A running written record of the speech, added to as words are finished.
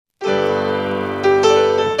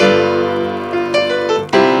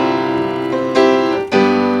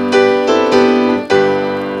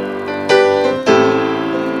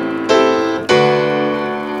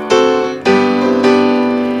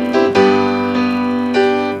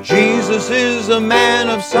Jesus is a man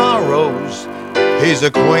of sorrows. He's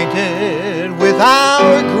acquainted with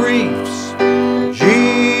our griefs.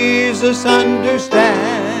 Jesus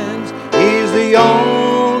understands. He's the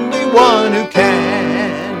only one who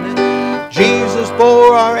can. Jesus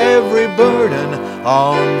bore our every burden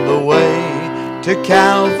on the way to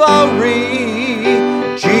Calvary.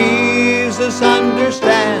 Jesus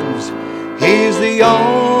understands. He's the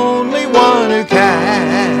only one who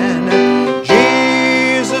can.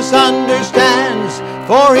 Jesus understands,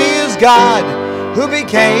 for He is God who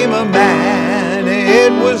became a man.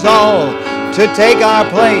 It was all to take our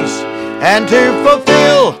place and to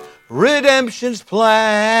fulfill redemption's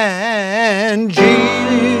plan.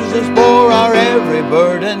 Jesus bore our every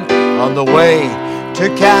burden on the way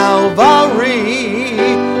to Calvary.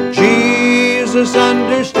 Jesus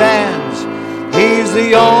understands. He's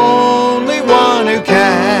the only one who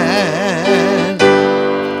can.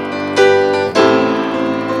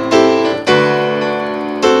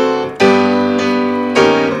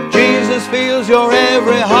 Jesus feels your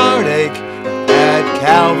every heartache at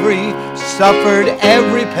Calvary, suffered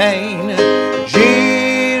every pain.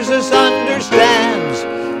 Jesus understands.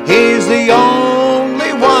 He's the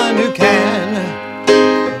only one who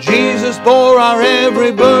can. Jesus bore our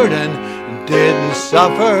every burden, didn't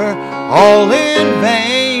suffer all in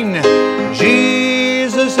vain.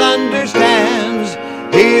 Jesus understands.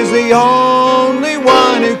 He's the only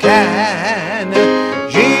one who can.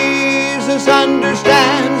 Jesus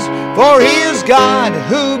understands, for He is God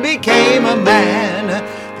who became a man.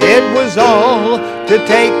 It was all to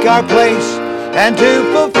take our place and to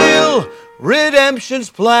fulfill redemption's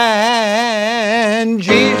plan.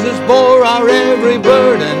 Jesus bore our every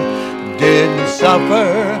burden, didn't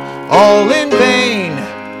suffer all in vain.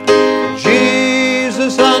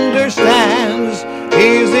 Jesus understands.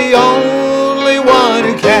 He's the only one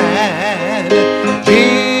who can.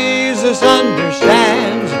 Jesus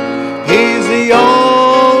understands. He's the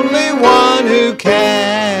only one who can.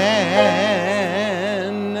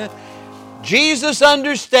 Jesus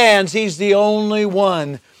understands. He's the only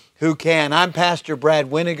one who can. I'm Pastor Brad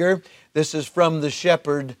Winiger. This is From the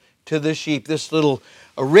Shepherd to the Sheep. This little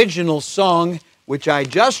original song, which I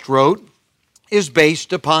just wrote, is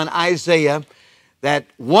based upon Isaiah, that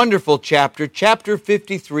wonderful chapter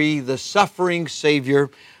 53, the suffering Savior,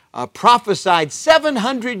 prophesied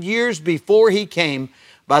 700 years before He came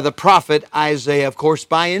by the prophet Isaiah, of course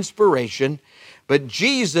by inspiration. But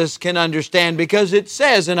Jesus can understand, because it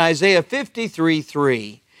says in Isaiah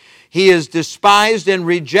 53:3, He is despised and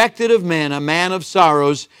rejected of men, a man of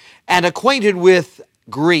sorrows, and acquainted with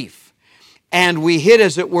grief. And we hid,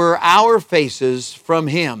 as it were, our faces from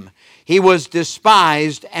Him. He was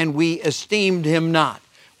despised, and we esteemed Him not.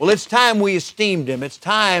 Well, it's time we esteemed Him. It's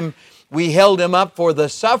time we held Him up for the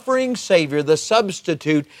suffering Savior, the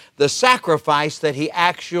substitute, the sacrifice that He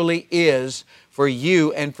actually is for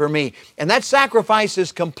you and for me. And that sacrifice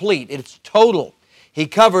is complete. It's total. He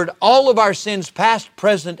covered all of our sins, past,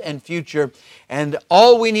 present, and future. And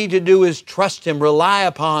all we need to do is trust Him, rely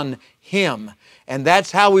upon Him. And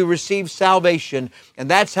that's how we receive salvation. And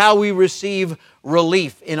that's how we receive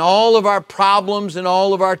relief in all of our problems and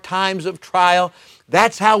all of our times of trial.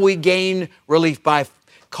 That's how we gain relief, by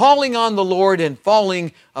calling on the Lord and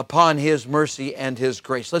falling upon His mercy and His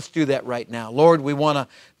grace. Let's do that right now. Lord, we want to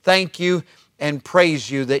thank You and praise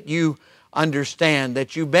You that You understand,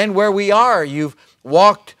 that You've been where we are. You've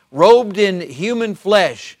walked robed in human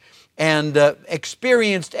flesh and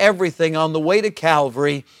experienced everything on the way to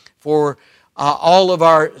Calvary for all of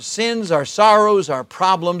our sins, our sorrows, our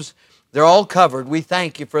problems. They're all covered. We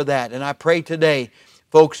thank You for that. And I pray today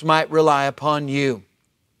folks might rely upon You.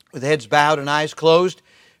 With heads bowed and eyes closed,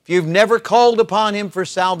 if you've never called upon Him for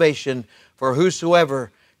salvation, for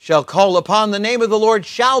whosoever shall call upon the name of the Lord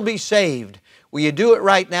shall be saved. Will you do it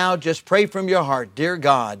right now? Just pray from your heart. Dear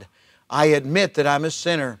God, I admit that I'm a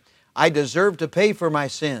sinner. I deserve to pay for my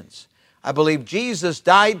sins. I believe Jesus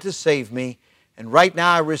died to save me. And right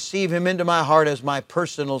now I receive Him into my heart as my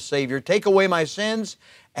personal Savior. Take away my sins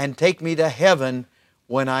and take me to heaven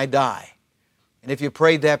when I die. And if you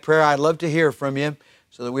prayed that prayer, I'd love to hear from you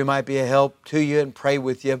so that we might be a help to you and pray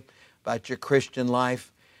with you about your Christian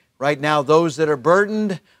life. Right now, those that are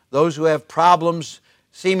burdened, those who have problems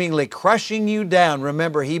seemingly crushing you down,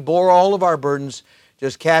 remember, He bore all of our burdens.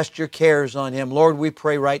 Just cast your cares on Him. Lord, we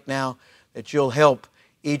pray right now that You'll help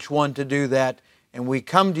each one to do that. And we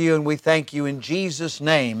come to You and we thank You in Jesus'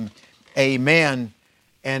 name. Amen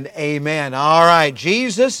and amen. All right,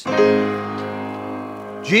 Jesus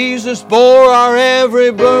bore our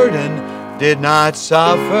every burden, did not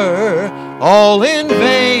suffer all in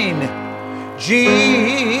vain.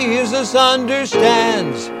 Jesus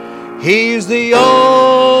understands. He's the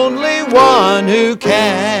only one who can.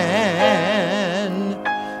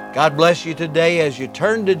 God bless you today as you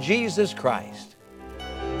turn to Jesus Christ.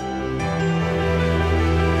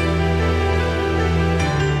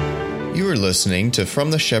 You are listening to From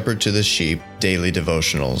the Shepherd to the Sheep Daily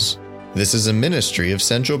Devotionals. This is a ministry of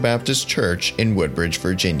Central Baptist Church in Woodbridge,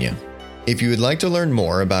 Virginia. If you would like to learn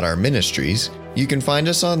more about our ministries, you can find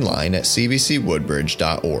us online at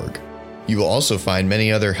cbcwoodbridge.org. You will also find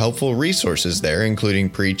many other helpful resources there, including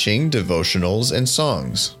preaching, devotionals, and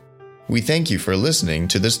songs. We thank you for listening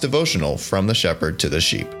to this devotional from the Shepherd to the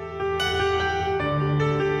Sheep.